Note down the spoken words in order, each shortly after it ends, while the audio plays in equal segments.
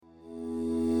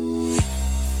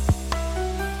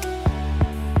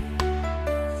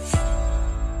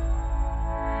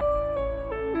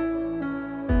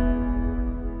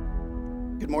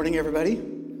morning, everybody.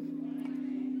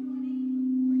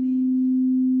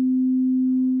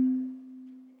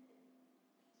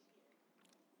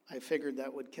 I figured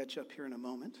that would catch up here in a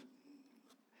moment.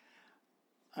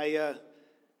 I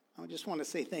just want to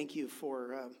say thank you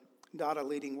for Dada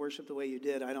leading worship the way you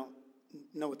did. I don't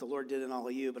know what the Lord did in all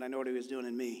of you, but I know what He was doing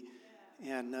in me.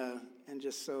 And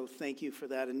just so thank you for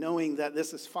that. And knowing that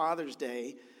this is Father's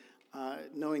Day,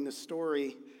 knowing the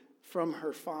story from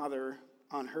her father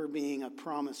on her being a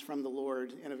promise from the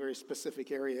Lord in a very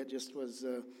specific area, it just was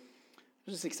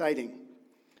just exciting.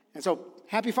 And so,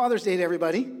 happy Father's Day to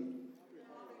everybody.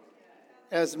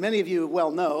 As many of you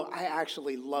well know, I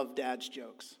actually love dad's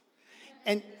jokes.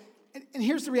 And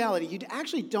here's the reality. You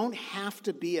actually don't have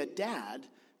to be a dad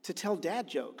to tell dad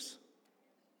jokes.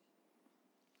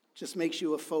 Just makes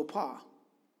you a faux pas.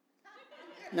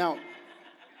 Now,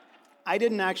 I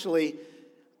didn't actually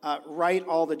write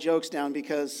all the jokes down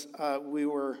because we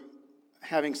were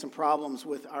having some problems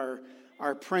with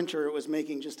our printer. It was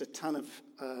making just a ton of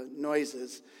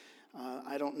noises.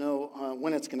 I don't know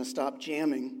when it's going to stop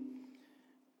jamming.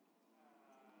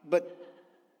 But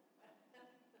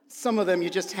some of them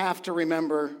you just have to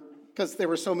remember because there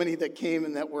were so many that came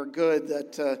and that were good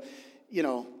that,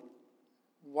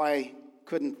 why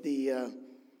couldn't the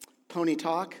pony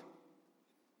talk?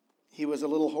 He was a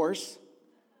little horse.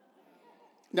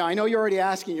 Now, I know you're already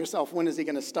asking yourself, when is he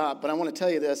going to stop? But I want to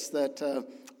tell you this, that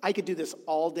I could do this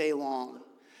all day long.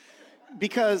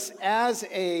 Because as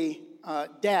a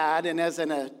dad and as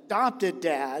an adopted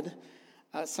dad,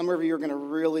 some of you are going to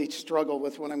really struggle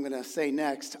with what I'm going to say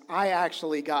next. I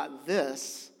actually got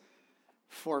this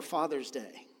for Father's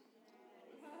Day.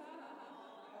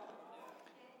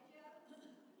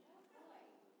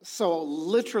 So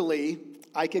literally,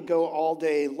 I could go all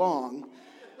day long,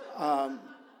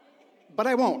 but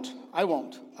I won't.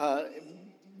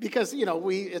 Because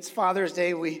it's Father's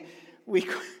Day. We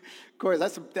Corey,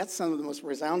 that's some of the most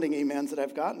resounding amens that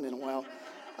I've gotten in a while.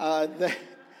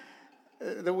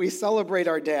 That we celebrate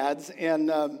our dads,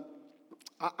 and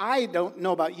I don't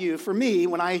know about you. For me,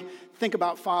 when I think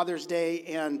about Father's Day,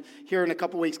 and here in a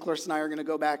couple weeks, Clarissa and I are going to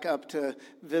go back up to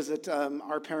visit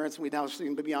our parents. We now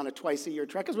seem to be on a twice-a-year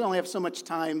trek because we only have so much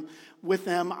time with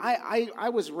them. I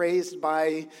was raised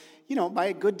by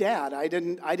a good dad. I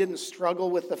didn't struggle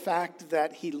with the fact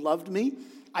that he loved me.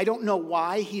 I don't know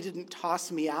why he didn't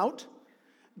toss me out.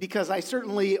 Because I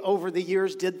certainly, over the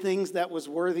years, did things that was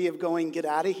worthy of going, get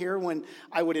out of here, when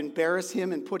I would embarrass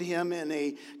him and put him in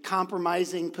a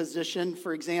compromising position.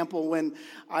 For example, when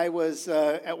I was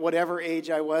at whatever age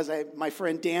I was, my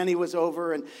friend Danny was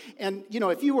over. And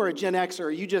if you were a Gen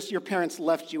Xer, your parents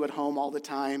left you at home all the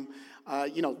time.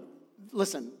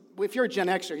 Listen, if you're a Gen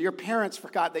Xer, your parents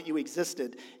forgot that you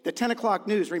existed. The 10 o'clock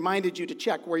news reminded you to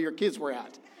check where your kids were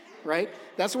at, right?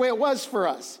 That's the way it was for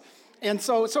us. And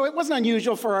so it wasn't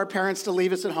unusual for our parents to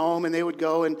leave us at home, and they would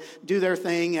go and do their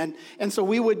thing. And so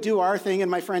we would do our thing,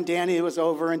 and my friend Danny was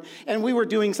over, and we were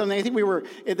doing something. I think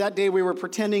that day we were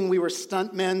pretending we were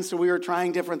stuntmen, so we were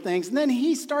trying different things. And then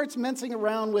he starts messing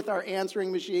around with our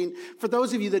answering machine. For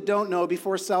those of you that don't know,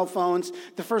 before cell phones,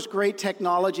 the first great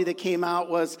technology that came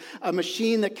out was a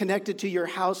machine that connected to your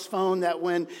house phone that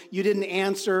when you didn't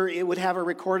answer, it would have a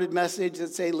recorded message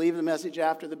that say, leave the message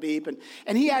after the beep.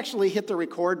 And he actually hit the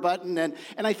record button. And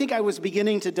I think I was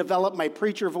beginning to develop my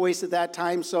preacher voice at that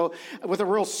time. So with a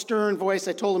real stern voice,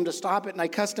 I told him to stop it, and I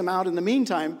cussed him out in the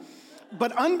meantime.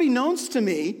 But unbeknownst to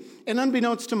me, and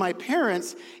unbeknownst to my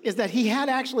parents, is that he had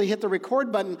actually hit the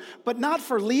record button, but not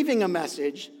for leaving a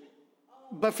message,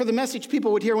 but for the message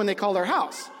people would hear when they called our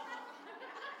house.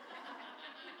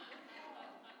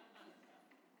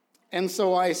 And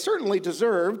so I certainly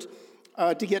deserved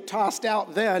to get tossed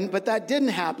out then, but that didn't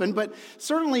happen. But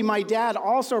certainly my dad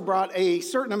also brought a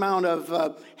certain amount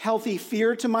of healthy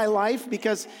fear to my life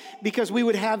because we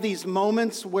would have these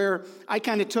moments where I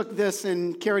kind of took this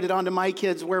and carried it on to my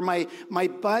kids, where my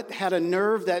butt had a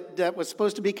nerve that was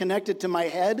supposed to be connected to my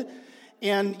head.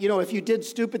 And, if you did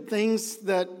stupid things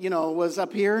that, was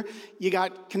up here, you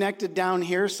got connected down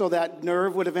here so that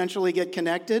nerve would eventually get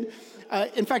connected.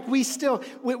 In fact, we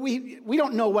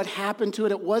don't know what happened to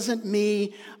it. It wasn't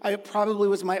me. It probably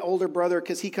was my older brother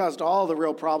because he caused all the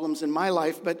real problems in my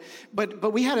life.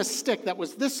 But we had a stick that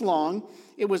was this long,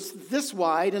 this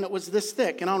wide and it was this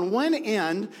thick. And on one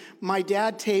end, my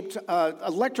dad taped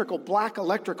black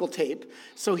electrical tape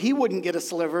so he wouldn't get a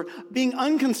sliver. Being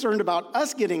unconcerned about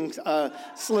us getting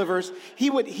slivers, he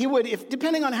would, if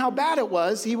depending on how bad it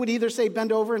was, he would either say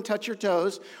bend over and touch your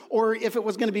toes, or if it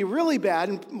was going to be really bad,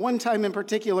 and one time in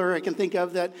particular I can think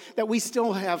of that we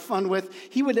still have fun with,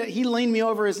 he leaned me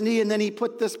over his knee and then he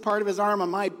put this part of his arm on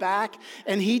my back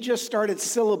and he just started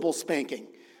syllable spanking.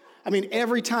 I mean,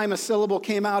 every time a syllable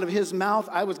came out of his mouth,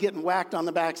 I was getting whacked on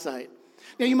the backside.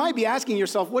 Now, you might be asking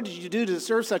yourself, what did you do to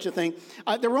deserve such a thing?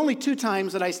 There were only 2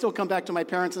 times that I still come back to my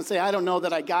parents and say, I don't know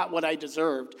that I got what I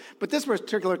deserved. But this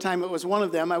particular time, it was one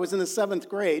of them. I was in the 7th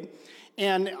grade,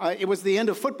 and it was the end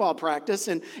of football practice,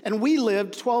 and we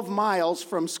lived 12 miles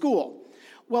from school.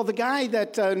 Well, the guy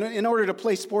that, in order to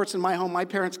play sports in my home, my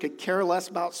parents could care less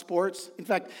about sports. In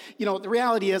fact, the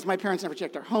reality is my parents never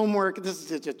checked our homework. This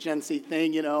is a Gen Z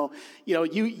thing,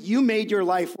 You made your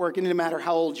life work, and no matter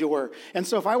how old you were. And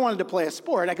so if I wanted to play a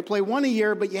sport, I could play one a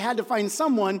year, but you had to find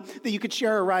someone that you could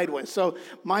share a ride with. So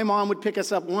my mom would pick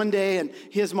us up one day, and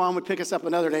his mom would pick us up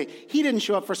another day. He didn't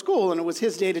show up for school, and it was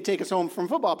his day to take us home from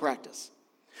football practice.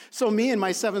 So me and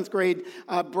my 7th grade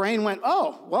brain went,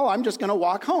 oh, well, I'm just going to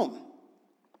walk home.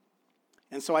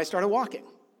 And so I started walking,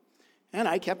 and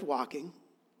I kept walking,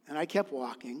 and I kept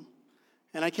walking,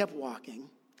 and I kept walking.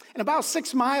 And about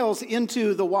 6 miles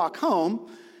into the walk home,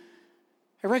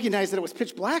 I recognized that it was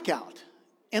pitch black out.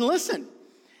 And listen,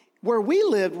 where we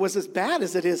lived was as bad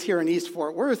as it is here in East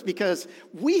Fort Worth because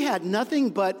we had nothing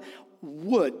but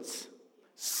woods,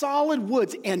 solid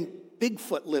woods, and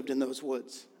Bigfoot lived in those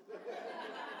woods.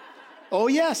 Oh,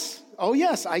 yes,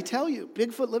 I tell you,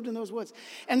 Bigfoot lived in those woods.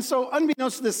 And so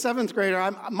unbeknownst to this 7th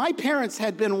grader, my parents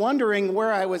had been wondering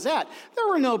where I was at. There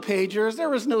were no pagers, there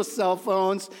was no cell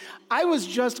phones. I was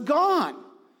just gone.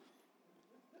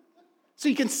 So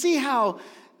you can see how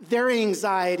their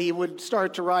anxiety would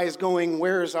start to rise going,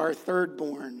 where's our third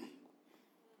born?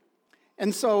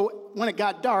 And so when it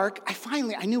got dark,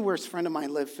 I knew where a friend of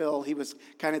mine lived, Phil. He was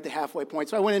kind of at the halfway point.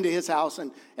 So I went into his house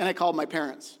and I called my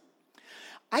parents.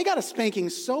 I got a spanking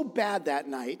so bad that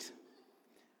night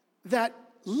that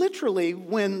literally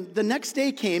when the next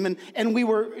day came and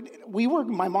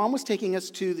my mom was taking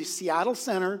us to the Seattle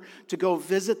Center to go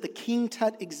visit the King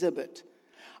Tut exhibit.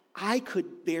 I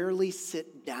could barely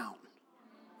sit down.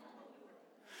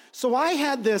 So I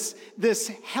had this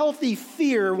healthy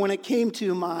fear when it came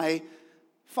to my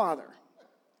father.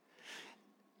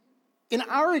 In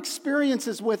our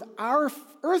experiences with our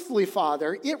earthly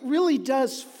father, it really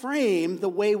does frame the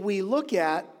way we look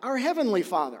at our heavenly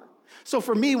Father. So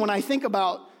for me, when I think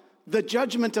about the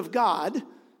judgment of God,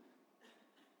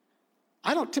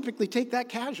 I don't typically take that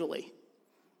casually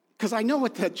because I know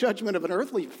what the judgment of an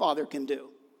earthly father can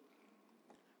do.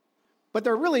 But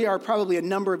there really are probably a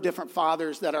number of different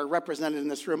fathers that are represented in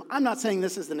this room. I'm not saying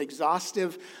this is an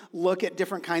exhaustive look at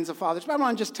different kinds of fathers, but I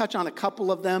want to just touch on a couple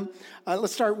of them.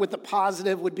 Let's start with the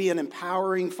positive would be an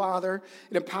empowering father.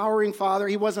 An empowering father,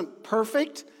 he wasn't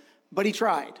perfect, but he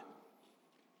tried.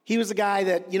 He was a guy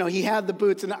that, he had the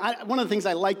boots. And one of the things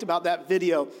I liked about that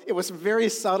video, it was very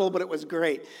subtle, but it was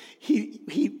great.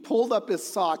 He pulled up his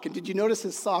sock, and did you notice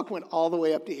his sock went all the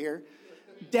way up to here?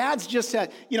 Dads just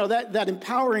had, that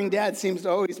empowering dad seems to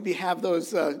always have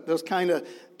those kind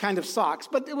of socks.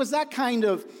 But it was that kind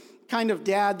of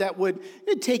dad that would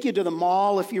take you to the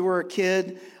mall if you were a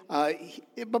kid.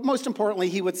 But most importantly,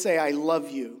 he would say, I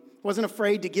love you. Wasn't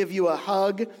afraid to give you a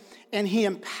hug. And he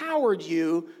empowered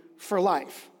you for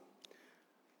life.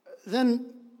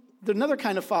 Then another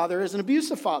kind of father is an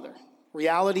abusive father.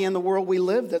 Reality in the world we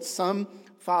live that some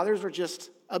fathers are just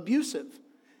abusive.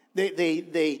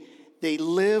 They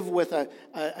live with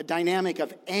a dynamic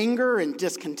of anger and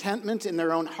discontentment in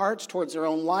their own hearts towards their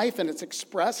own life, and it's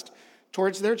expressed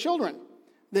towards their children.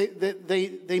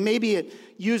 They maybe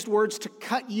used words to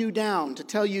cut you down, to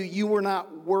tell you you were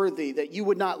not worthy, that you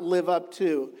would not live up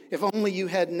to, if only you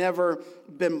had never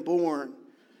been born.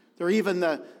 There are even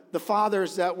the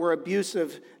fathers that were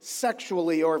abusive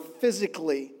sexually or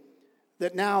physically,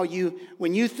 that now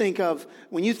when you think of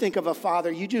a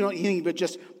father, you do anything but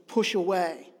just push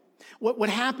away. What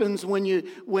happens when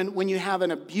you have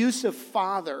an abusive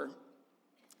father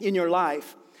in your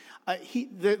life?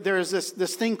 There's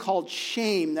this thing called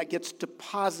shame that gets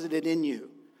deposited in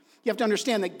you. You have to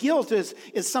understand that guilt is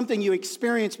something you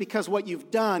experience because of what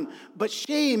you've done, but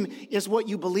shame is what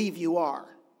you believe you are.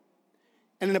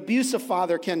 And an abusive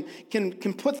father can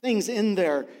put things in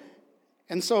there,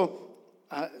 and so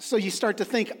you start to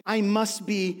think, I must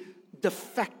be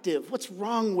defective. What's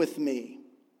wrong with me?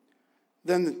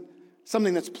 Then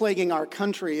something that's plaguing our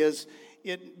country is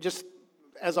it just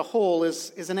as a whole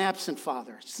is an absent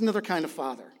father. It's another kind of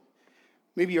father.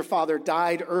 Maybe your father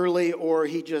died early or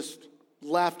he just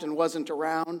left and wasn't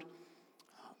around.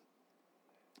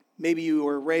 Maybe you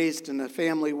were raised in a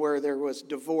family where there was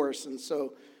divorce, and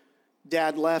so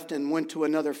dad left and went to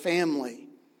another family.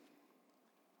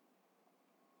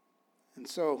 And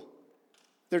so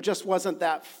there just wasn't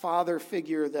that father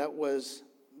figure that was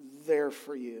there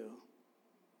for you.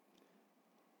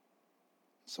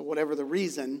 So whatever the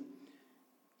reason,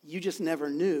 you just never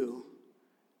knew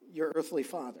your earthly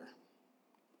father.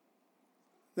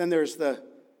 Then there's the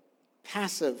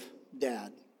passive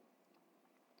dad.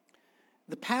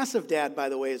 The passive dad, by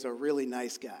the way, is a really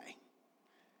nice guy.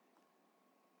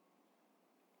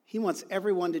 He wants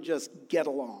everyone to just get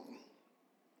along.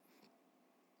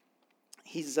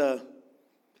 He's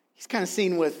kind of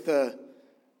seen with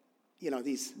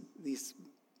these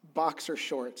boxer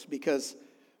shorts because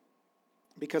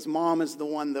mom is the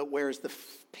one that wears the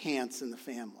pants in the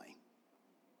family.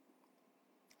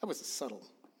 That was a subtle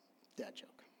dad joke.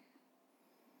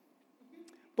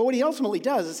 But what he ultimately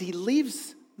does is he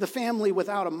leaves the family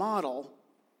without a model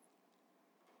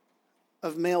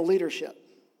of male leadership.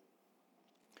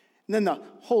 And then the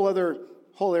whole other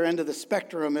end of the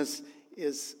spectrum is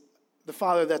the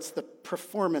father that's the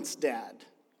performance dad.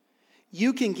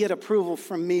 You can get approval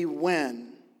from me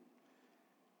when.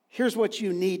 Here's what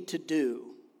you need to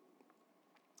do.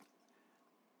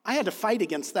 I had to fight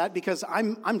against that because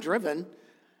I'm driven.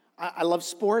 I love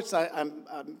sports. I'm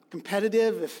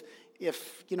competitive.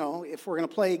 If we're going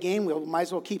to play a game, we might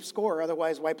as well keep score.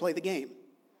 Otherwise, why play the game?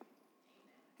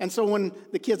 And so when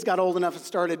the kids got old enough and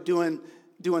started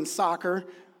doing soccer,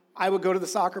 I would go to the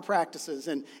soccer practices.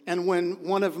 And when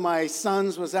one of my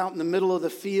sons was out in the middle of the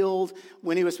field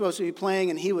when he was supposed to be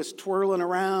playing and he was twirling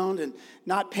around and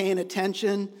not paying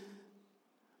attention,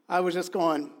 I was just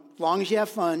going, as long as you have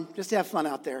fun, just have fun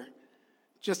out there.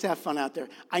 Just have fun out there.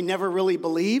 I never really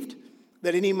believed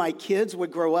that any of my kids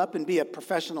would grow up and be a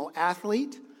professional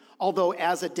athlete. Although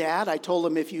as a dad, I told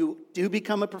them if you do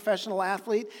become a professional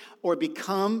athlete or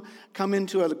come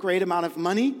into a great amount of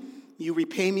money, you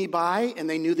repay me by, and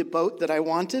they knew the boat that I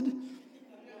wanted.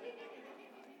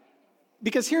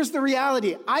 Because here's the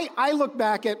reality. I look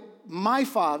back at my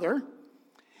father,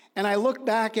 and I look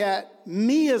back at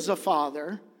me as a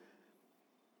father,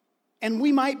 and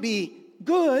we might be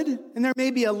good, and there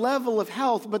may be a level of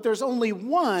health, but there's only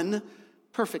one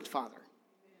perfect father.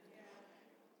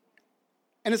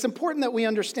 And it's important that we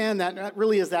understand that, and that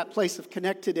really is that place of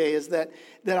connect today, is that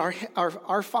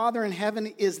our Father in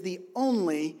heaven is the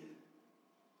only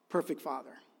perfect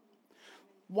father.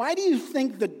 Why do you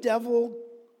think the devil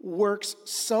works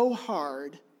so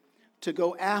hard to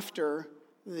go after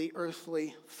the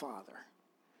earthly father?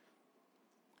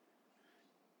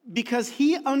 Because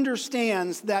he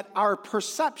understands that our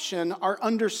perception, our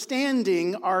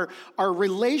understanding, our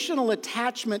relational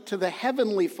attachment to the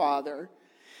heavenly Father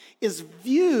is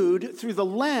viewed through the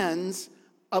lens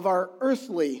of our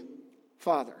earthly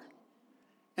father.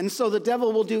 And so the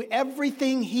devil will do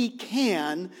everything he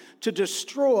can to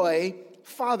destroy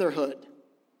fatherhood.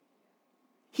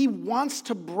 He wants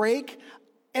to break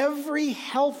every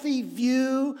healthy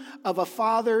view of a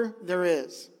father there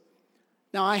is.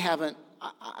 Now,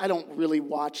 I don't really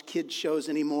watch kids shows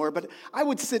anymore, but I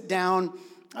would sit down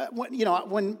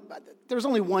when there's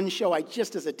only one show I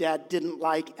just as a dad didn't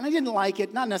like, and I didn't like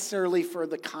it, not necessarily for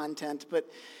the content, but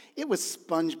it was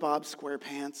SpongeBob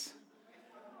SquarePants.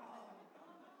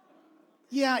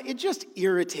 Yeah, it just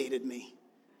irritated me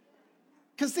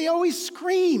because they always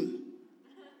scream.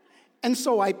 And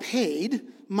so I paid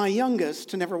my youngest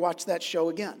to never watch that show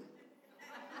again.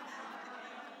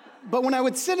 But when I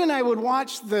would sit and I would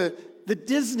watch the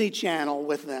Disney Channel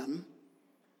with them,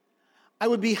 I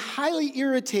would be highly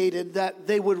irritated that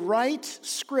they would write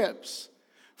scripts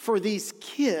for these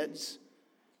kids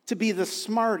to be the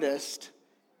smartest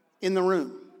in the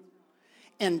room.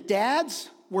 And dads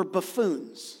were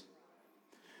buffoons.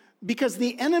 Because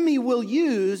the enemy will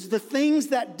use the things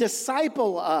that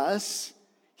disciple us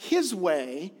his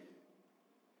way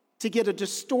to get a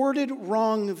distorted,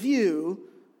 wrong view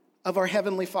of our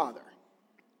Heavenly Father.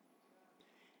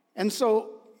 And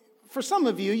so, for some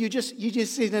of you, you just need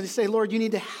to say, Lord, you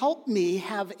need to help me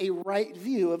have a right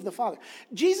view of the Father.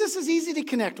 Jesus is easy to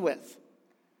connect with.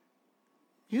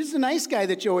 He's the nice guy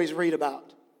that you always read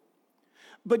about.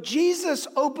 But Jesus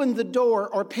opened the door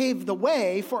or paved the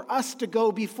way for us to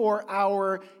go before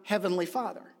our Heavenly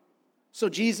Father. So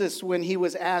Jesus, when he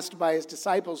was asked by his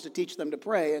disciples to teach them to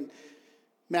pray, in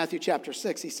Matthew chapter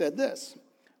 6, he said this,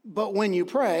 "But when you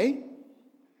pray,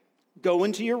 go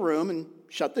into your room and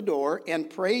shut the door and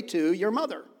pray to your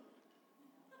mother."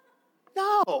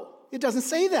 No, it doesn't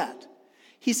say that.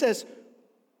 He says,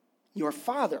 your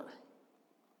Father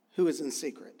who is in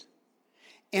secret,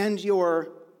 and your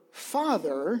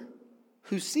Father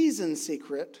who sees in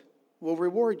secret will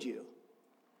reward you.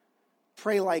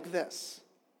 Pray like this: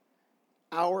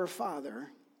 Our Father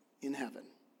in heaven.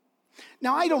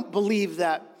 Now, I don't believe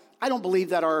that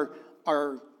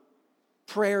our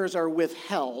prayers are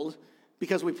withheld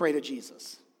because we pray to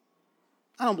Jesus.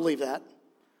 I don't believe that.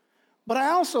 But I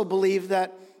also believe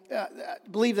that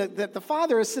the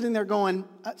Father is sitting there going,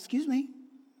 excuse me,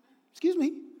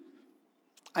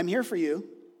 I'm here for you.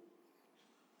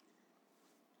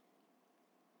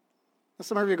 Now,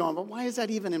 some of you are going, but why is that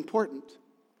even important?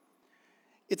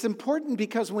 It's important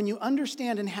because when you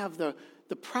understand and have the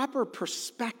proper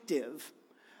perspective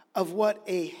of what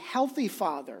a healthy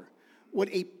father, what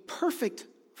a perfect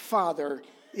father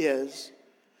is,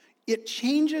 it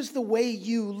changes the way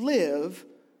you live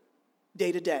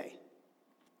day to day.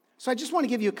 So I just want to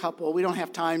give you a couple. We don't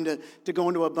have time to go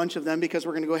into a bunch of them because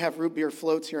we're going to go have root beer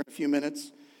floats here in a few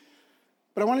minutes.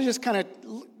 But I want to just kind of,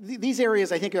 these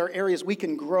areas I think are areas we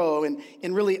can grow in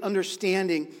really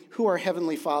understanding who our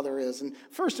Heavenly Father is. And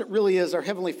first, it really is our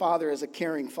Heavenly Father is a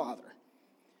caring Father.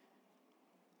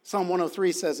 Psalm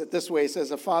 103 says it this way. It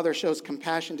says, a father shows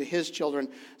compassion to his children,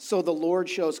 so the Lord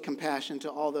shows compassion to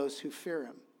all those who fear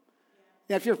him.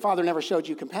 Now, if your father never showed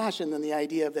you compassion, then the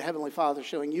idea of the Heavenly Father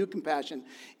showing you compassion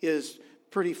is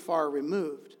pretty far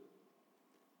removed.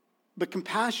 But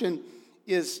compassion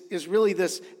is really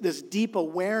this deep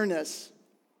awareness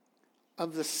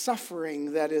of the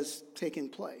suffering that is taking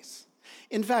place.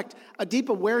 In fact, a deep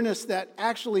awareness that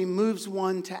actually moves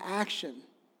one to action.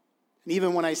 And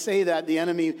even when I say that, the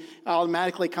enemy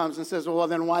automatically comes and says, well,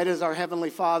 then why does our Heavenly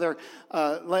Father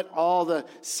let all the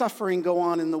suffering go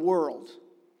on in the world?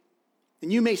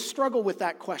 And you may struggle with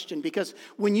that question because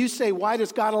when you say, why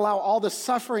does God allow all the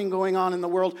suffering going on in the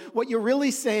world? What you're really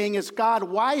saying is, God,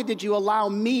 why did you allow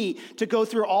me to go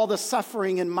through all the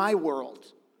suffering in my world?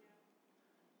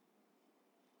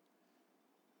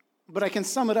 But I can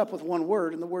sum it up with one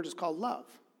word, and the word is called love.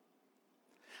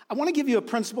 I want to give you a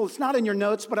principle. It's not in your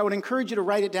notes, but I would encourage you to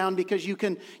write it down because you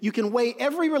can weigh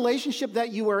every relationship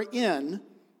that you are in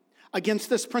against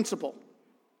this principle.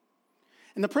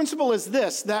 And the principle is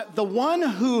this, that the one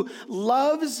who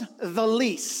loves the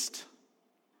least,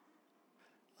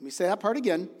 let me say that part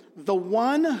again, the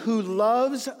one who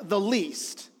loves the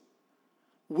least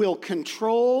will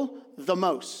control the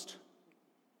most.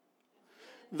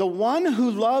 The one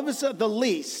who loves the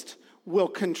least will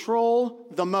control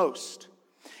the most.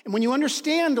 And when you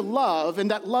understand love, and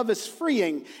that love is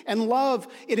freeing, and love,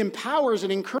 it empowers,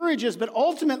 it encourages, but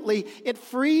ultimately it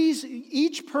frees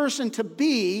each person to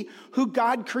be who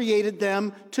God created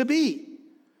them to be.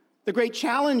 The great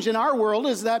challenge in our world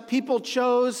is that people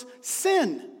chose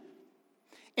sin.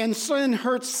 And sin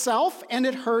hurts self and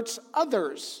it hurts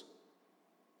others.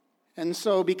 And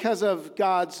so because of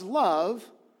God's love,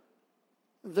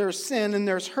 there's sin and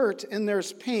there's hurt and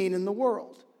there's pain in the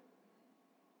world.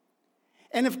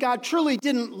 And if God truly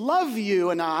didn't love you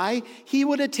and I, he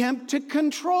would attempt to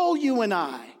control you and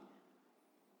I.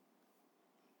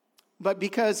 But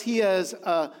because he is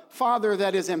a father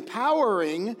that is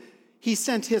empowering, he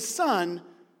sent his son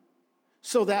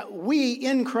so that we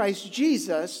in Christ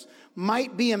Jesus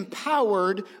might be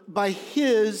empowered by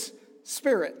his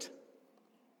Spirit.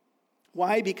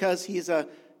 Why? Because he's a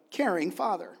caring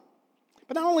father.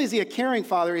 But not only is he a caring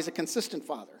father, he's a consistent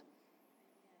father.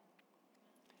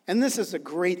 And this is a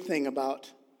great thing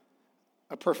about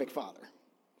a perfect father.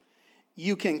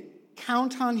 You can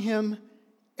count on him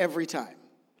every time.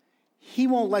 He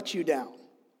won't let you down.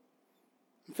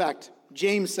 In fact,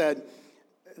 James said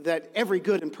that every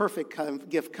good and perfect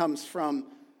gift comes from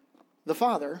the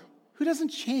Father, who doesn't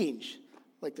change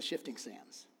like the shifting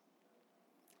sands.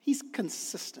 He's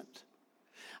consistent.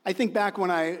 I think back when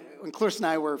Clarissa and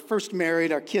I were first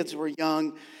married, our kids were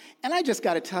young, and I just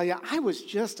got to tell you, I was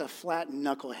just a flat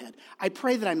knucklehead. I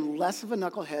pray that I'm less of a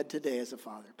knucklehead today as a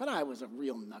father, but I was a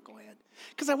real knucklehead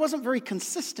because I wasn't very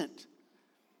consistent.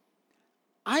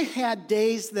 I had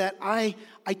days that I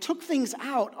took things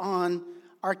out on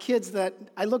our kids that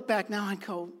I look back now and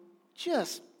go,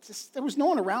 just there was no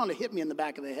one around to hit me in the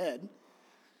back of the head.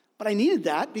 But I needed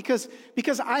that because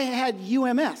I had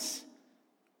UMS.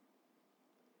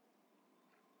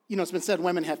 You know, it's been said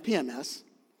women have PMS.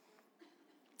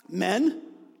 Men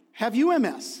have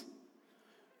UMS,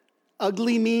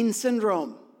 ugly mean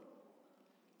syndrome.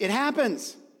 It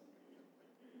happens.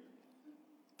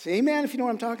 Say amen if you know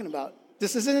what I'm talking about.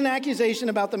 This isn't an accusation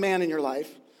about the man in your life,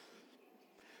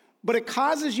 but it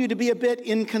causes you to be a bit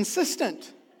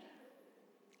inconsistent.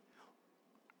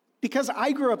 Because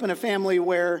I grew up in a family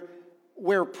where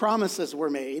promises were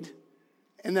made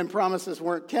and then promises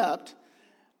weren't kept,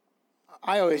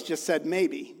 I always just said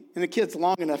maybe. And the kids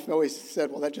long enough always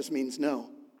said, well, that just means no.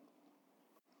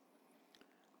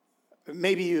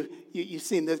 Maybe you've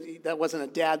seen this, that wasn't a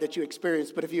dad that you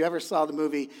experienced, but if you ever saw the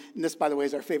movie, and this, by the way,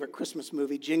 is our favorite Christmas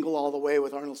movie, Jingle All the Way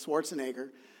with Arnold Schwarzenegger,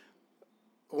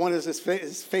 one of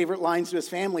his favorite lines to his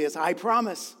family is, I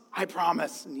promise.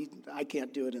 And I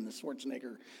can't do it in the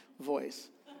Schwarzenegger voice.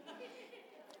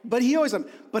 But here's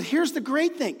the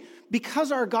great thing.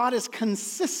 Because our God is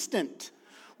consistent,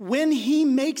 when he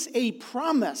makes a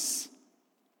promise,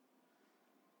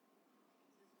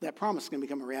 that promise is going to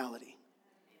become a reality.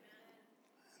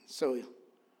 So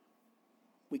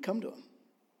we come to him.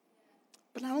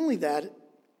 But not only that,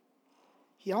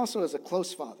 he also is a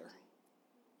close father.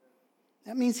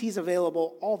 That means he's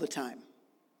available all the time.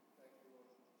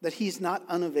 That he's not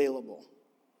unavailable.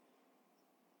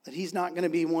 That he's not going to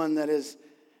be one that is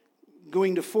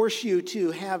going to force you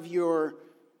to have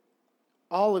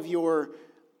all of your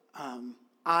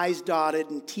I's dotted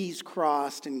and T's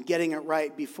crossed and getting it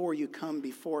right before you come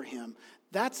before him.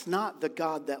 That's not the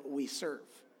God that we serve.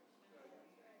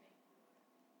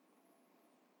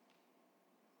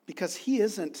 Because he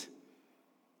isn't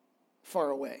far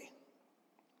away.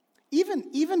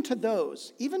 Even to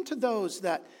those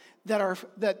that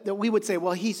we would say,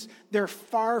 well, they're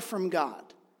far from God.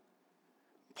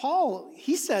 Paul,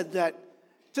 he said that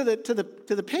to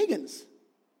the pagans,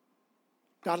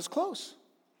 God is close.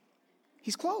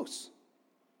 He's close.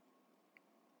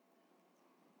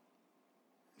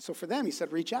 So for them, he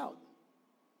said, reach out.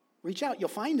 Reach out, you'll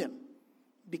find him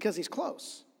because he's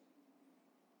close.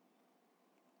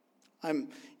 I'm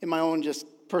in my own just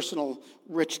personal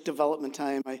rich development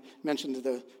time. I mentioned to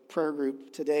the prayer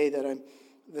group today that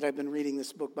I've been reading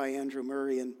this book by Andrew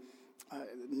Murray, and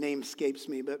name escapes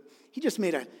me, but he just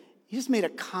made a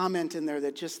comment in there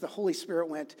that just the Holy Spirit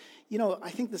went, I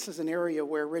think this is an area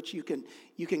where, Rich, you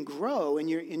can grow in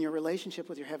your relationship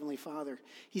with your Heavenly Father.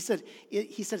 He said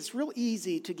it's real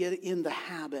easy to get in the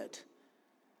habit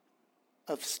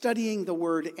of studying the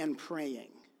Word and praying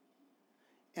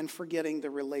and forgetting the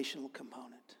relational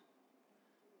component.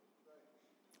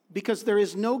 Because there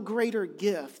is no greater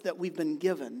gift that we've been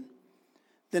given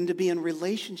than to be in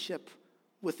relationship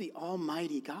with the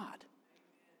Almighty God.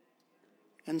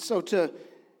 And so to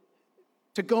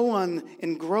go on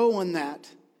and grow on that,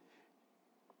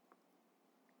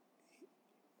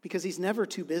 because he's never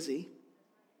too busy.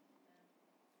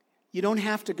 You don't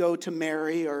have to go to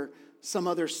Mary or some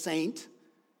other saint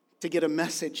to get a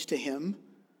message to him.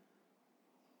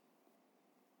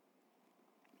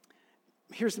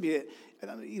 Here's the bit.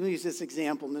 You use this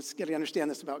example, and let's get to understand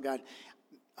this about God.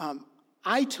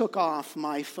 I took off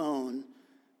my phone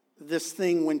this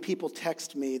thing when people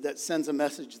text me that sends a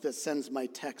message that sends my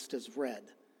text as read.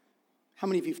 How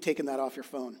many of you have taken that off your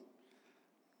phone?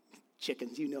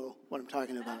 Chickens, you know what I'm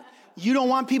talking about. You don't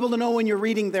want people to know when you're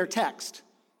reading their text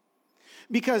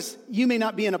because you may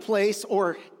not be in a place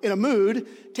or in a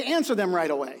mood to answer them right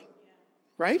away,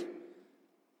 right?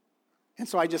 And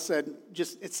so I just said,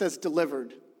 it says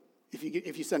delivered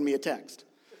if you send me a text.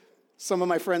 Some of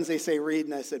my friends, they say read,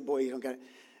 and I said, boy, you don't get it.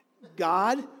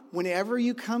 God, whenever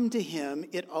you come to him,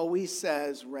 it always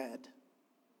says read.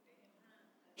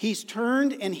 He's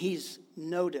turned and he's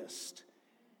noticed.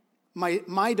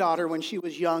 My daughter, when she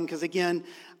was young, because again,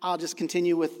 I'll just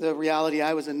continue with the reality,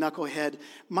 I was a knucklehead.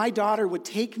 My daughter would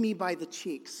take me by the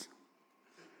cheeks,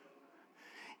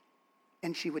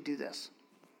 and she would do this.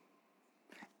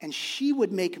 And she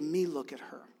would make me look at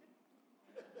her.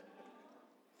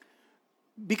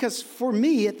 Because for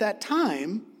me, at that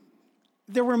time,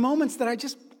 there were moments that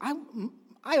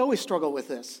I always struggle with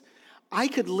this. I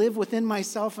could live within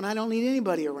myself, and I don't need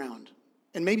anybody around.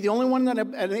 And maybe the only one that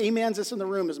amens this in the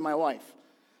room is my wife.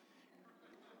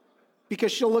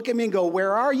 Because she'll look at me and go,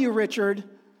 where are you, Richard?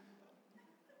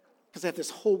 Because I have this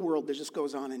whole world that just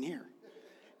goes on in here.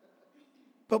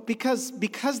 But because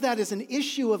that is an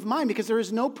issue of mine, because there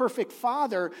is no perfect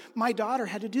father, my daughter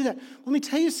had to do that. Let me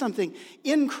tell you something.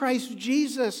 In Christ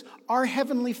Jesus, our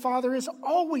Heavenly Father is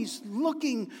always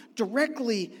looking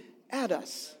directly at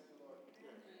us.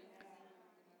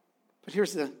 But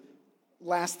here's the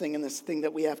last thing in this thing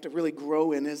that we have to really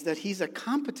grow in is that he's a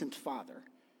competent father.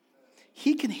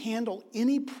 He can handle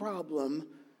any problem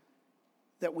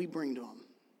that we bring to him.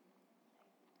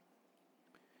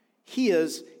 He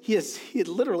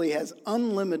literally has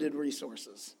unlimited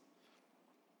resources.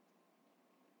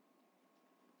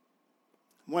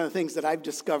 One of the things that I've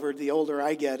discovered the older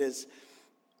I get is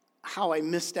how I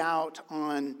missed out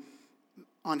on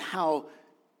how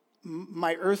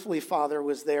my earthly father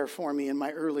was there for me in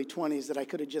my early 20s that I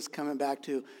could have just come back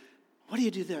to. What do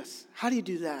you do this? How do you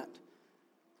do that?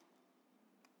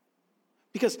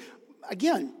 Because,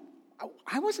 again,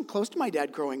 I wasn't close to my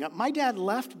dad growing up. My dad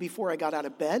left before I got out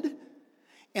of bed,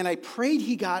 and I prayed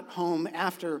he got home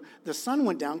after the sun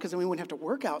went down because then we wouldn't have to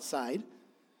work outside.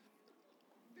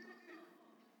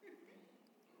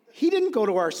 He didn't go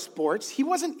to our sports. He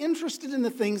wasn't interested in the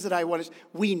things that I wanted.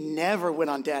 We never went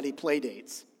on daddy play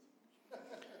dates.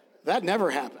 That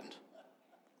never happened.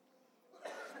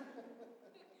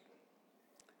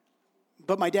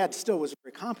 But my dad still was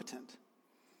very competent.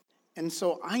 And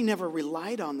so I never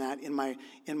relied on that in my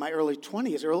early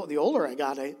 20s. The older I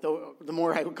got, the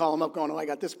more I would call him up going, oh, I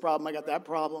got this problem, I got that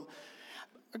problem.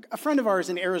 A friend of ours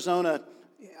in Arizona,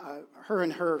 her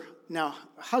and her now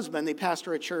husband, they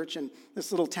pastor a church in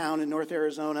this little town in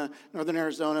northern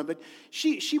Arizona. But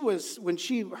she was, when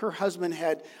her husband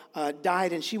had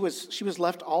died, and she was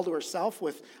left all to herself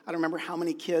with, I don't remember how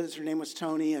many kids. Her name was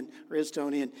Tony, or is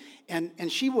Tony,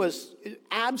 and she was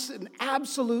in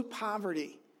absolute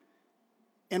poverty.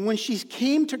 And when she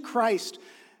came to Christ,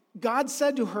 God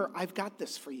said to her, I've got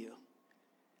this for you.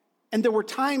 And there were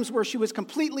times where she was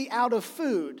completely out of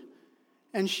food.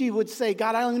 And she would say,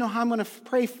 God, I don't even know how I'm going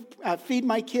to feed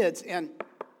my kids. And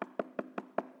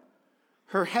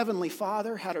her heavenly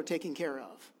Father had her taken care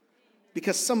of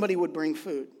because somebody would bring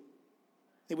food.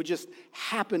 They would just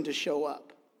happen to show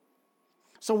up.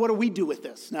 So what do we do with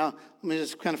this? Now, let me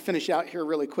just kind of finish out here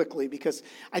really quickly because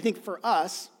I think for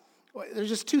us, there's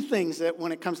just two things that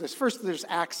when it comes to this. First, there's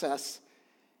access,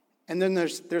 and then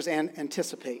there's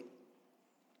anticipate.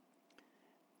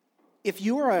 If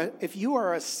you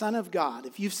are a son of God,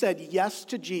 if you've said yes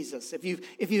to Jesus, if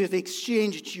you've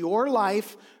exchanged your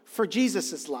life for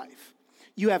Jesus' life,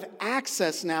 you have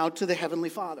access now to the Heavenly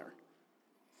Father.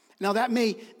 Now that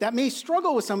may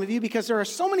struggle with some of you because there are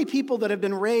so many people that have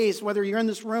been raised, whether you're in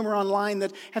this room or online,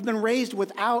 that have been raised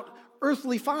without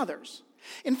earthly fathers.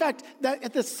 In fact,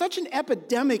 there's such an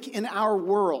epidemic in our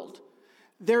world.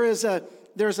 There's a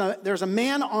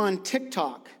man on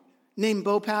TikTok named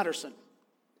Bo Patterson.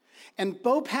 And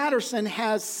Bo Patterson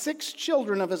has 6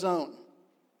 children of his own.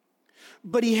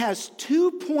 But he has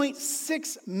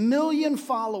 2.6 million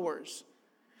followers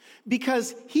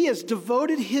because he has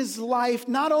devoted his life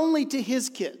not only to his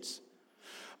kids,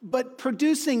 but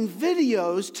producing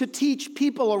videos to teach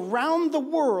people around the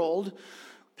world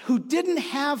who didn't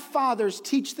have fathers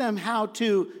teach them how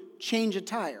to change a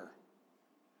tire,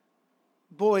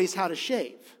 boys how to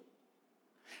shave,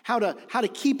 how to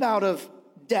keep out of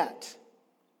debt,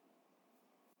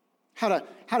 how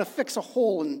to fix a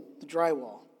hole in the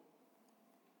drywall.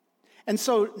 And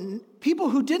so people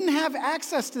who didn't have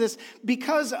access to this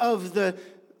because of the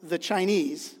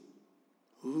Chinese,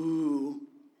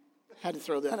 had to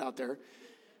throw that out there,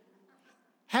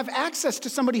 have access to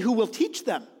somebody who will teach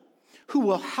them, who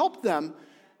will help them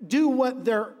do what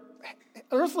their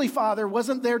earthly father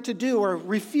wasn't there to do or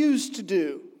refused to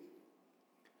do.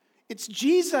 It's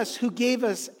Jesus who gave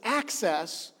us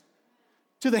access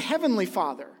to the Heavenly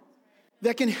Father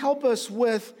that can help us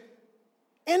with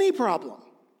any problem.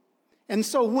 And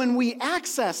so when we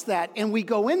access that and we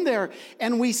go in there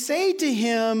and we say to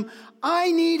him,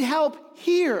 I need help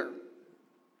here,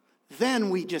 then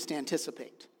we just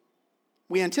anticipate.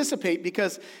 We anticipate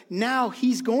because now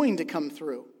he's going to come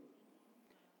through.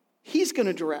 He's going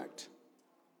to direct.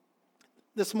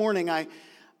 This morning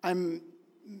I'm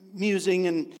musing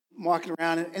and walking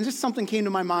around, and just something came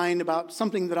to my mind about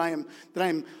something that I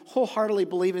am wholeheartedly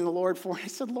believing the Lord for. I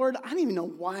said, Lord, I don't even know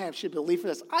why I should believe for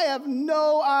this. I have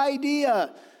no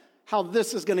idea how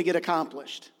this is going to get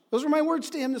accomplished. Those were my words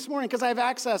to him this morning because I have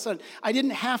access. And I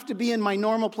didn't have to be in my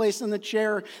normal place in the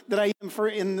chair that I am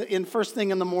in first thing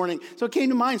in the morning. So it came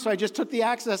to mind, so I just took the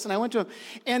access and I went to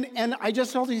him. And I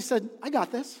just told him, he said, I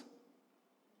got this.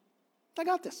 I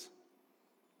got this.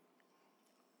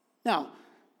 Now,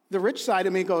 the rich side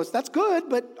of me goes, that's good,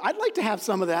 but I'd like to have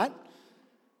some of that.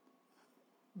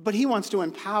 But he wants to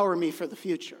empower me for the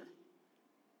future.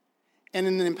 And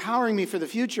in empowering me for the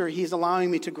future, he's allowing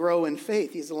me to grow in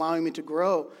faith. He's allowing me to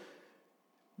grow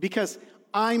because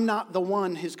I'm not the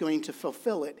one who's going to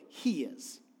fulfill it. He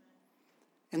is.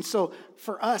 And so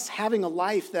for us, having a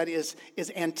life that is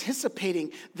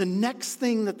anticipating the next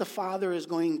thing that the Father is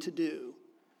going to do,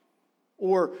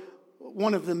 or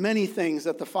one of the many things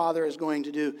that the Father is going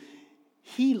to do,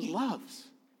 he loves.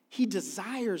 He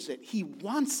desires it. He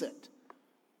wants it.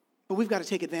 But we've got to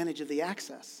take advantage of the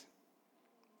access.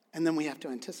 And then we have to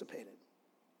anticipate it.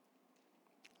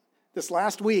 This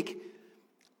last week,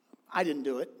 I didn't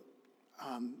do it.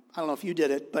 I don't know if you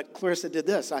did it, but Clarissa did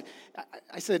this.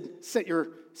 I said, set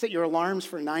your alarms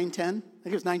for 9:10. I think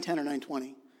it was 9:10 or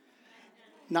 9:20.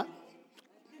 Not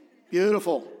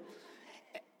beautiful.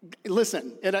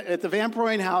 Listen, at the Van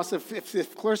Proyen house,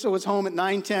 if Clarissa was home at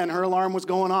 9:10, her alarm was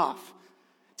going off.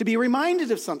 To be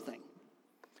reminded of something.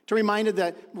 To reminder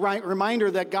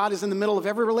that God is in the middle of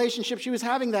every relationship she was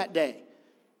having that day.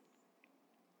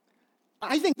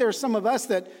 I think there are some of us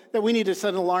that we need to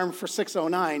set an alarm for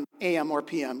 6:09 a.m. or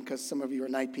p.m., because some of you are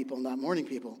night people, not morning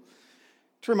people,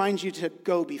 to remind you to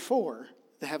go before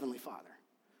the Heavenly Father,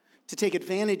 to take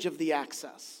advantage of the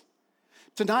access,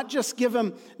 to not just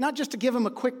to give him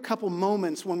a quick couple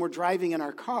moments when we're driving in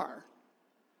our car,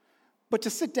 but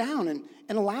to sit down and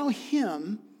allow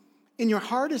him in your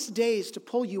hardest days to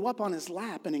pull you up on his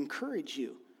lap and encourage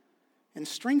you and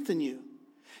strengthen you.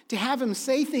 To have him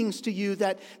say things to you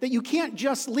that you can't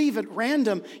just leave at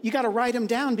random. You got to write them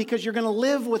down, because you're going to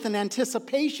live with an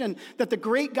anticipation that the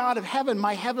great God of heaven,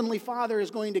 my Heavenly Father,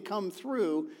 is going to come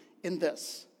through in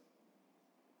this.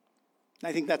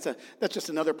 I think that's just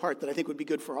another part that I think would be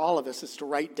good for all of us, is to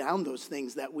write down those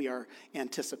things that we are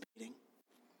anticipating.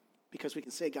 Because we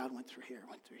can say, God went through here,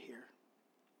 went through here.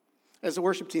 As the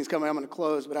worship team's coming, I'm going to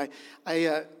close, but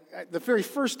the very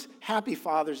first Happy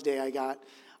Father's Day I got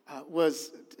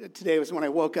was when I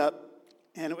woke up,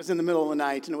 and it was in the middle of the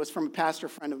night, and it was from a pastor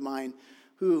friend of mine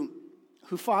who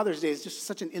Father's Day is just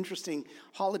such an interesting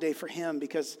holiday for him,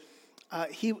 because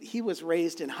he was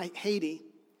raised in Haiti,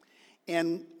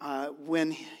 and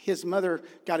when his mother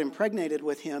got impregnated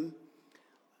with him,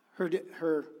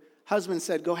 her husband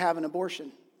said, "Go have an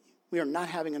abortion. We are not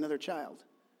having another child."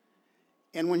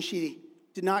 And when she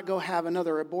did not go have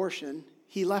another abortion,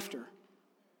 he left her.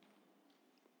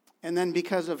 And then,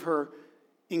 because of her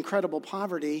incredible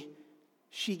poverty,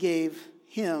 she gave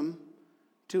him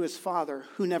to his father,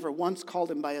 who never once called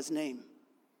him by his name,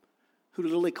 who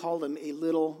literally called him a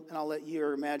little, and I'll let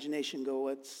your imagination go,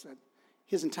 it's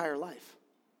his entire life.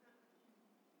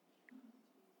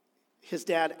 His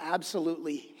dad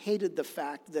absolutely hated the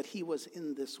fact that he was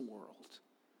in this world.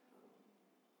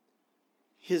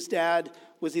 His dad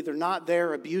was either not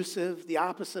there, abusive, the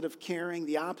opposite of caring,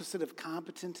 the opposite of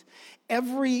competent.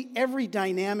 Every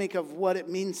dynamic of what it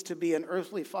means to be an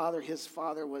earthly father, his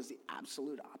father was the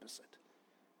absolute opposite.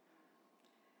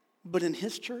 But in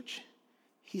his church,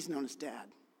 he's known as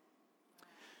Dad.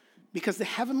 Because the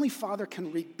Heavenly Father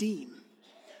can redeem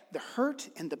the hurt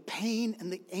and the pain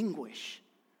and the anguish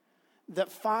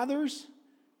that fathers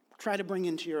try to bring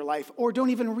into your life, or don't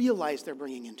even realize they're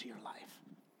bringing into your life,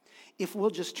 if we'll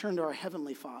just turn to our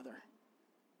Heavenly Father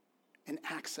and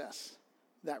access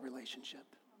that relationship.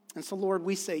 And so, Lord,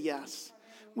 we say yes.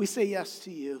 We say yes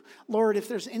to you. Lord, if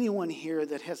there's anyone here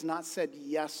that has not said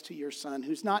yes to your Son,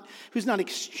 who's not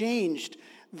exchanged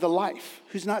the life,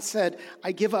 who's not said,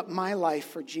 I give up my life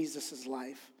for Jesus'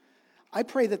 life, I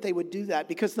pray that they would do that,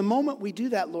 because the moment we do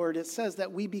that, Lord, it says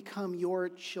that we become your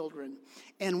children,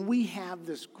 and we have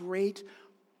this great,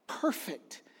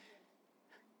 perfect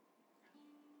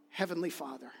Heavenly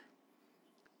Father.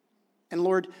 And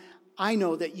Lord, I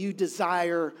know that you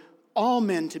desire all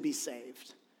men to be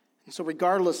saved. And so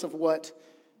regardless of what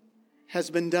has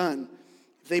been done,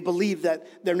 if they believe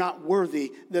that they're not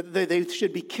worthy, that they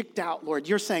should be kicked out, Lord,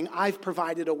 you're saying, I've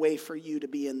provided a way for you to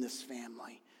be in this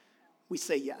family. We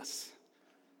say yes.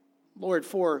 Lord,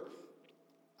 for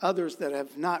others that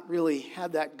have not really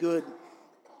had that good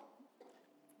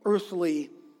earthly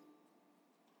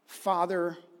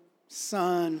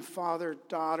father-son,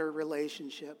 father-daughter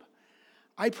relationship,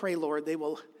 I pray, Lord, they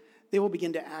will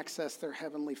begin to access their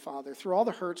Heavenly Father through all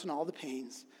the hurts and all the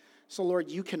pains. So,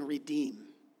 Lord, you can redeem.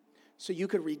 So you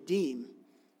could redeem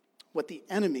what the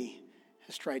enemy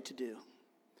has tried to do.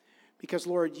 Because,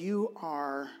 Lord, you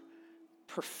are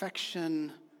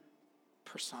perfection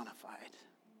personified.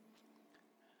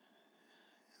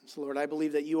 And so, Lord, I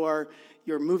believe that you're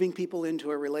moving people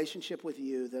into a relationship with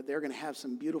you, that they're going to have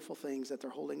some beautiful things that they're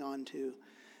holding on to.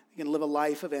 They're going to live a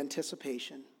life of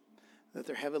anticipation that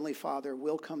their Heavenly Father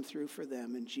will come through for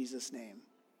them in Jesus' name.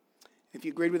 If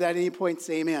you agreed with that at any point,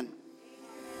 say amen.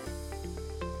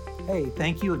 Hey,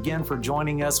 thank you again for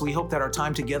joining us. We hope that our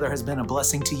time together has been a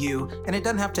blessing to you. And it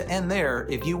doesn't have to end there.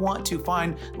 If you want to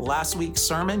find last week's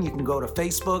sermon, you can go to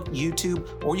Facebook,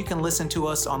 YouTube, or you can listen to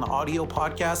us on the audio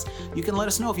podcast. You can let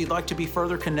us know if you'd like to be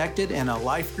further connected in a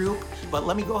life group. But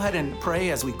let me go ahead and pray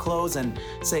as we close and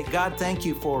say, God, thank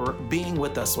you for being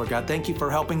with us, Lord God. Thank you for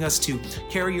helping us to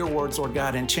carry your words, Lord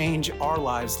God, and change our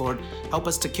lives, Lord. Help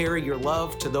us to carry your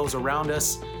love to those around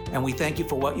us. And we thank you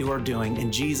for what you are doing.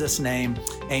 In Jesus' name,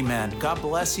 amen. God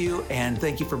bless you, and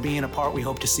thank you for being a part. We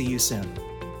hope to see you soon.